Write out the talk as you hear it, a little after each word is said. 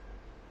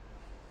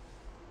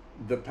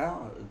The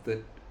power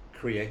that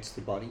creates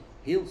the body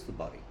heals the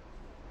body.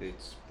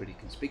 It's pretty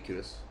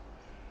conspicuous.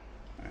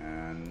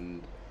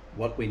 And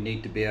what we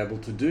need to be able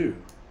to do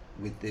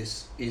with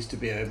this is to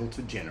be able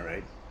to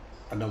generate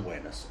an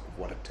awareness of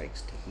what it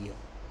takes to heal.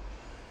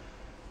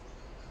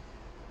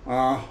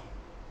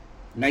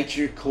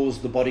 Nature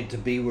caused the body to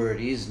be where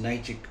it is.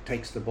 Nature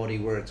takes the body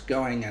where it's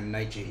going, and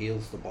nature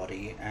heals the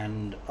body.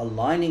 And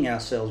aligning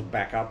ourselves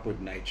back up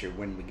with nature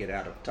when we get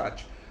out of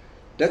touch,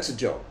 that's a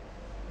job.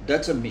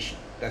 That's a mission.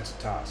 That's a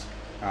task.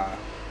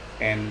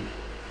 And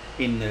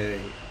in the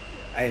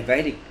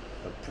Ayurvedic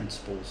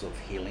principles of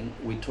healing,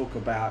 we talk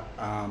about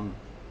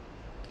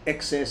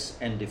excess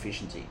and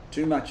deficiency.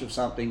 Too much of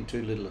something,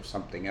 too little of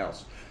something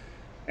else.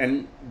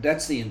 And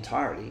that's the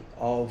entirety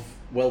of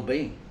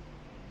well-being.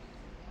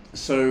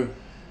 So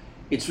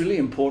it's really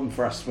important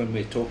for us when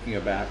we're talking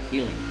about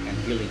healing and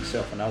healing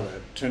self and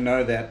other to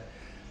know that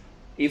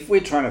if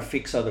we're trying to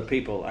fix other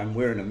people and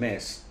we're in a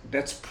mess,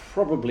 that's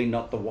probably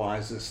not the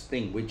wisest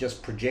thing. We're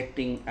just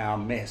projecting our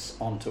mess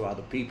onto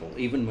other people,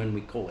 even when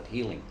we call it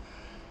healing.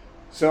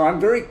 So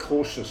I'm very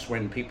cautious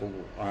when people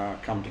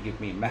come to give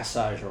me a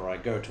massage, or I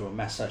go to a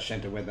massage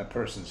center where the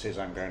person says,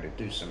 I'm going to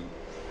do some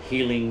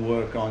healing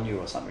work on you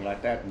or something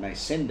like that, and they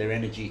send their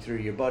energy through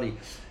your body.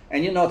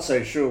 And you're not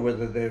so sure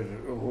whether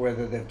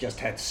they've just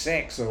had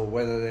sex or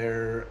whether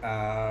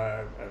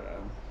they're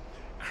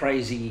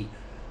crazy,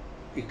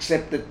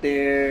 except that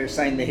they're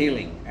saying they're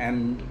healing,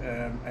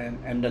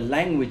 and the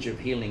language of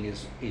healing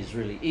is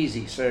really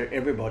easy. So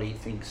everybody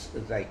thinks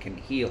that they can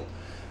heal.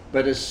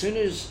 But as soon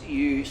as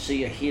you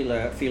see a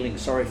healer feeling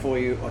sorry for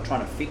you, or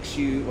trying to fix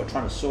you, or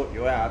trying to sort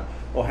you out,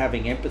 or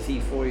having empathy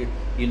for you,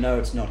 you know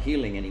it's not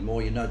healing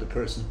anymore. You know the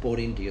person's bought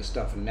into your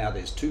stuff, and now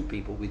there's two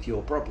people with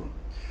your problem.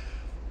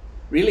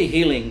 Really,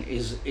 healing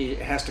it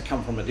has to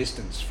come from a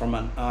distance, from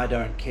an I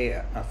don't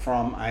care,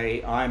 from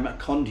a I'm a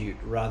conduit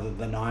rather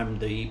than I'm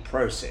the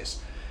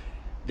process.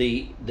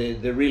 The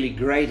really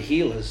great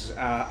healers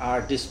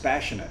are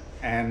dispassionate,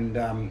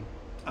 and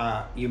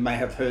you may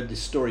have heard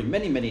this story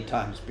many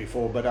times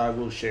before, but I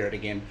will share it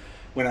again.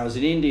 When I was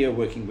in India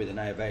working with an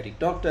Ayurvedic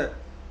doctor,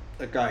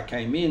 a guy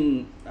came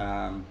in,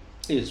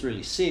 he was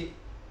really sick.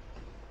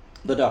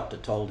 The doctor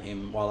told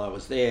him, while I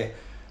was there,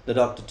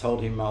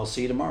 I'll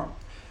see you tomorrow.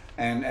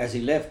 And as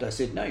he left, I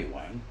said, no, you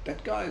won't.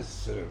 That guy's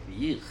sort of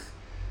yuck.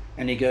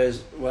 And he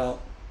goes,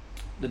 well,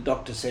 the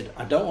doctor said,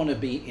 I don't want to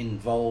be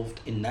involved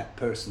in that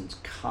person's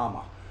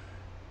karma.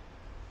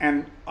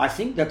 And I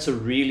think that's a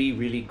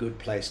really good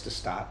place to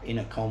start in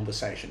a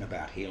conversation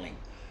about healing,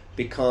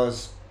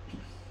 because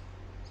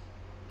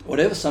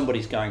whatever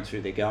somebody's going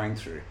through, they're going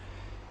through.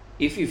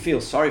 If you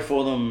feel sorry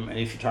for them and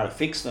if you try to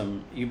fix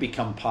them, you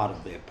become part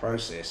of their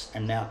process,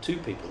 and now two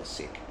people are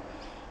sick.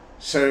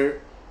 So,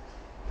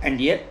 and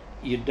yet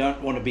you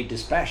don't want to be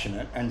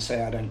dispassionate and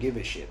say, I don't give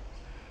a shit.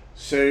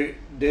 So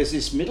there's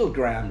this middle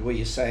ground where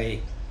you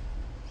say,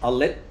 I'll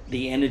let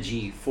the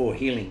energy for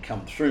healing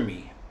come through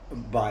me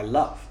by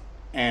love.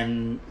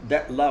 And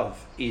that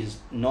love is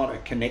not a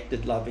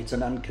connected love, it's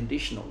an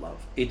unconditional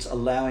love. It's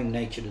allowing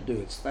nature to do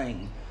its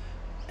thing,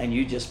 and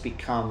you just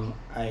become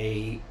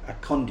a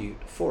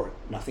conduit for it.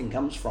 Nothing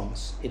comes from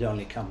us, it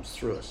only comes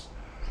through us.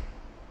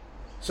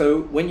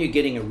 So when you're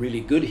getting a really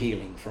good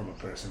healing from a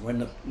person, when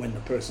the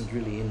person's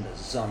really in the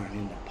zone,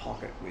 in the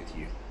pocket with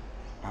you,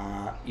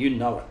 you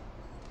know it.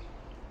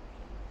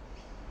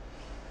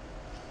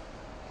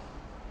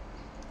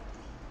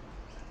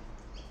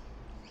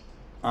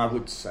 I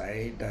would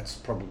say that's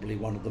probably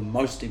one of the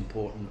most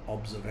important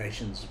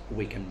observations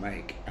we can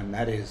make, and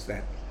that is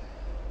that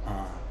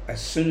as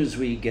soon as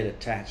we get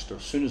attached, or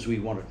as soon as we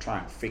want to try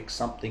and fix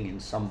something in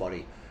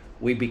somebody,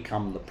 we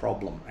become the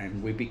problem,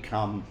 and we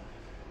become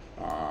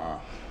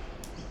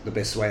the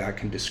best way I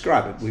can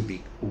describe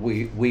it,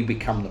 we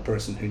become the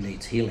person who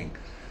needs healing.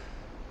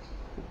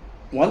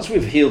 Once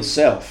we've healed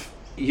self,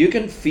 you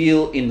can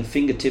feel in the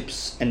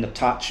fingertips and the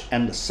touch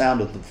and the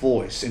sound of the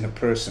voice in a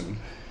person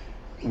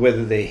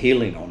whether they're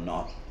healing or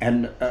not.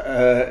 And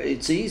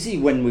it's easy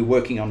when we're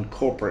working on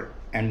corporate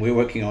and we're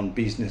working on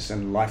business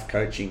and life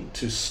coaching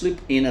to slip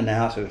in and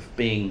out of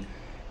being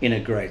in a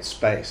great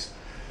space.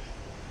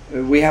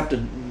 We have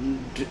to,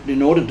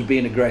 in order to be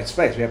in a great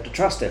space, we have to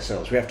trust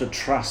ourselves. We have to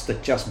trust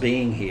that just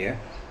being here,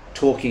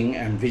 talking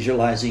and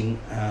visualizing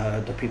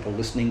the people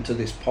listening to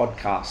this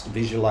podcast,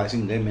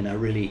 visualizing them in a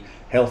really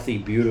healthy,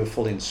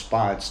 beautiful,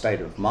 inspired state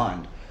of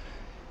mind,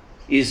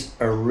 is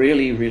a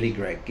really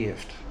great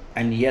gift.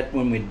 And yet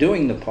when we're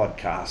doing the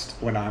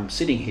podcast, when I'm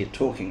sitting here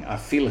talking, I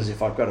feel as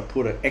if I've got to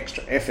put an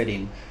extra effort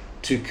in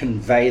to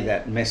convey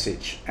that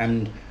message.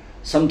 And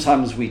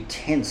sometimes we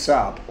tense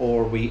up,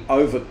 or we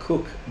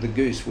overcook the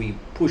goose, we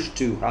push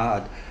too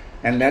hard,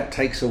 and that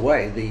takes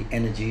away the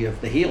energy of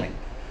the healing.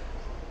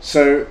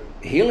 So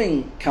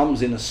healing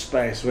comes in a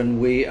space when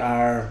we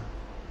are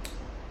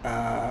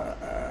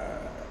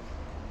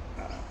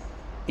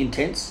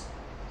intense,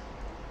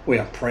 we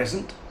are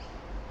present,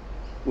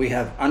 we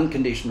have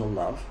unconditional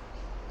love,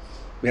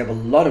 we have a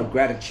lot of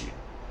gratitude.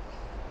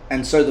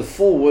 And so the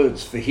 4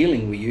 words for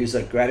healing we use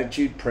are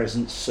gratitude,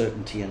 presence,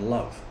 certainty, and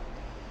love.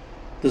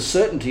 The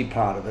certainty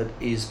part of it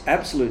is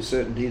absolute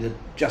certainty that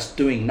just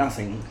doing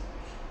nothing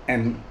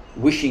and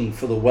wishing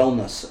for the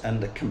wellness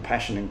and the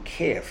compassion and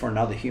care for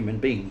another human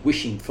being,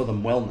 wishing for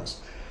them wellness,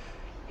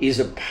 is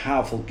a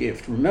powerful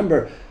gift.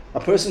 Remember, a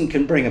person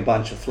can bring a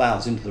bunch of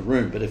flowers into the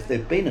room, but if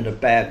they've been in a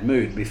bad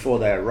mood before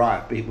they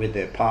arrive, be it with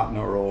their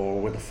partner or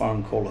with a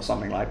phone call or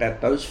something like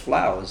that, those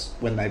flowers,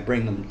 when they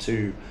bring them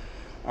to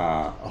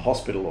a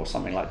hospital or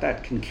something like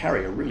that, can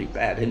carry a really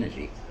bad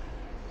energy.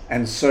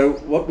 And so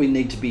what we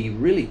need to be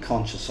really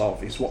conscious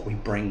of is what we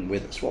bring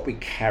with us, what we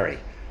carry.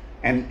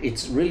 And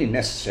it's really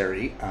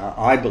necessary,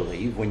 I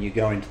believe, when you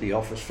go into the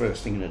office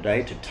first thing in the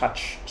day, to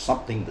touch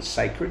something that's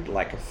sacred,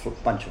 like a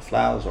bunch of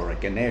flowers or a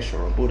Ganesh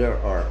or a Buddha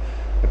or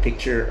a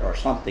picture or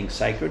something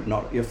sacred,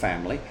 not your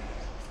family,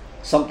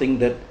 something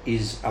that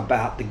is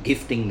about the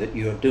gifting that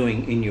you're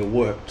doing in your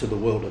work to the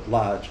world at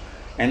large,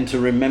 and to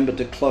remember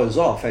to close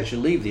off as you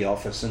leave the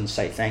office and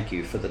say thank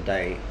you for the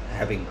day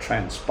having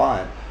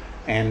transpired,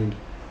 and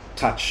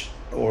touch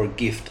or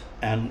gift.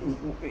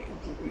 And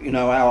you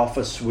know, our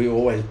office, we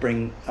always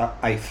bring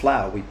a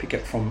flower. We pick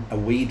it from a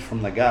weed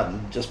from the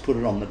garden, just put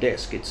it on the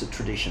desk. It's a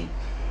tradition.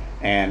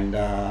 And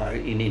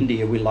in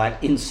India we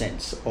light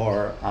incense,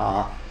 or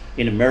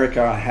in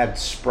America I had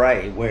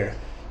spray where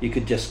you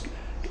could just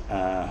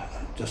add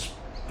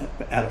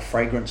a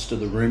fragrance to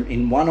the room.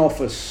 In one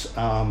office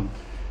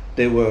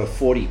there were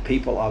 40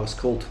 people I was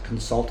called to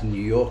consult in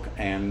New York,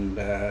 and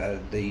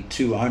the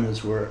two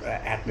owners were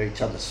at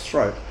each other's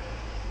throat.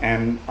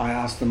 And I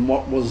asked them,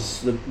 what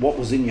was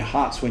in your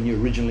hearts when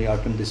you originally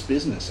opened this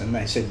business? And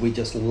they said, we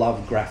just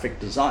love graphic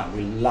design.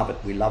 We love it,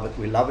 we love it,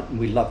 we love it, and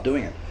we love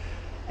doing it.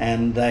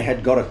 And they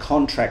had got a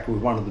contract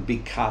with one of the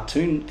big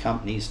cartoon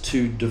companies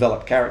to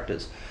develop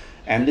characters.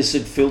 And this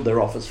had filled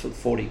their office for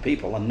 40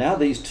 people. And now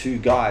these two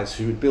guys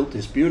who had built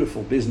this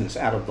beautiful business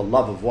out of the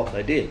love of what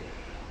they did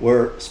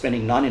were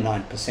spending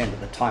 99% of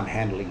the time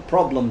handling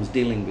problems,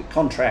 dealing with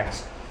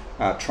contracts,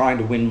 trying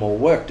to win more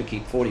work to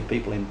keep 40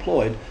 people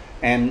employed.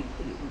 And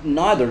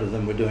neither of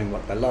them were doing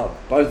what they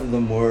loved. Both of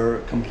them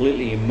were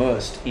completely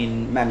immersed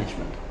in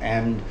management.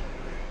 And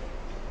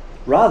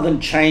rather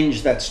than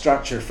change that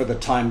structure for the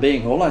time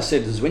being, all I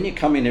said is, when you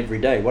come in every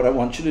day, what I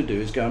want you to do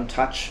is go and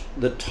touch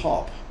the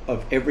top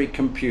of every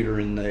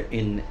computer in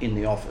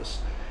the office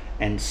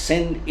and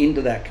send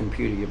into that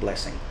computer your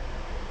blessing.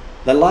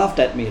 They laughed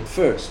at me at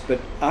first,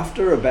 but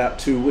after about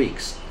 2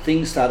 weeks,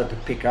 things started to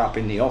pick up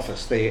in the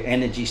office. Their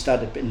energy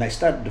started, and they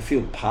started to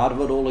feel part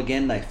of it all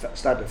again. They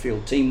started to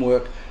feel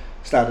teamwork,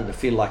 started to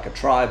feel like a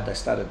tribe. They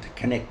started to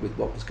connect with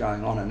what was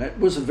going on, and it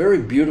was a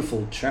very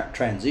beautiful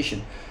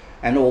transition.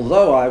 And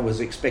although I was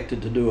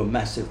expected to do a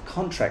massive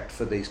contract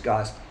for these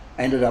guys,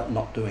 I ended up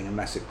not doing a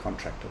massive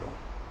contract at all.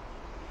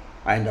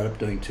 I ended up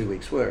doing 2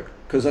 weeks' work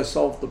because I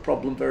solved the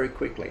problem very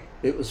quickly.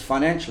 It was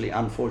financially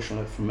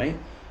unfortunate for me,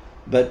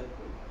 but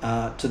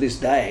to this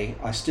day,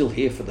 I still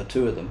hear for the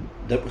two of them.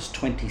 That was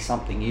 20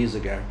 something years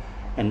ago,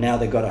 and now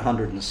they've got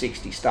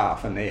 160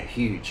 staff, and they're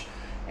huge,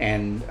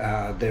 and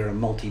they're a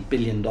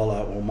multi-billion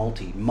dollar or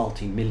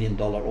multi-million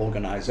dollar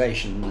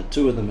organization. And the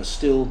two of them are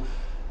still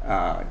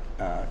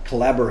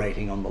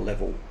collaborating on the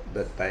level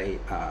that they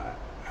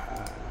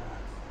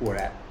were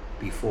at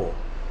before.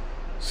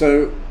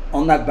 So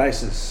on that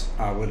basis,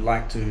 I would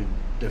like to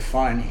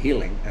define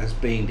healing as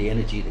being the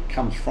energy that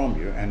comes from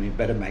you, and you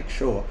better make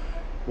sure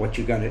if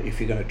you're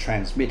going to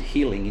transmit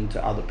healing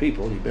into other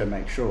people, you better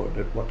make sure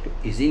that what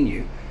is in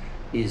you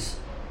is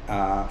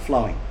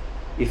flowing.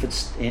 If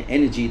it's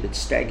energy that's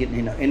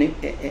stagnant,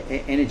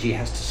 energy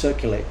has to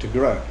circulate to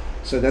grow.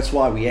 So that's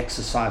why we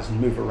exercise and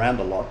move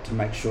around a lot, to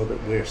make sure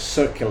that we're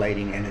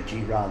circulating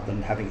energy rather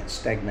than having it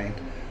stagnate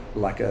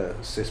like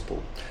a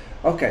cesspool.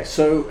 Okay,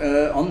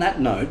 so on that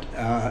note,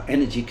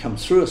 energy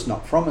comes through us,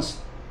 not from us.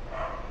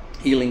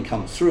 Healing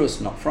comes through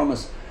us, not from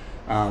us.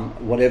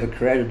 Whatever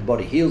created the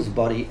body heals the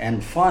body.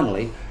 And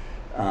finally,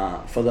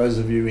 for those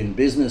of you in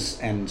business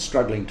and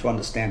struggling to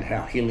understand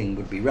how healing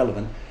would be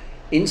relevant,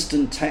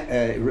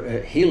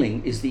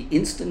 healing is the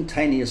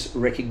instantaneous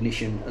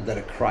recognition that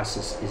a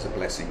crisis is a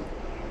blessing.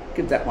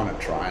 Give that one a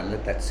try and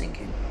let that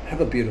sink in. Have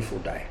a beautiful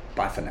day.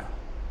 Bye for now.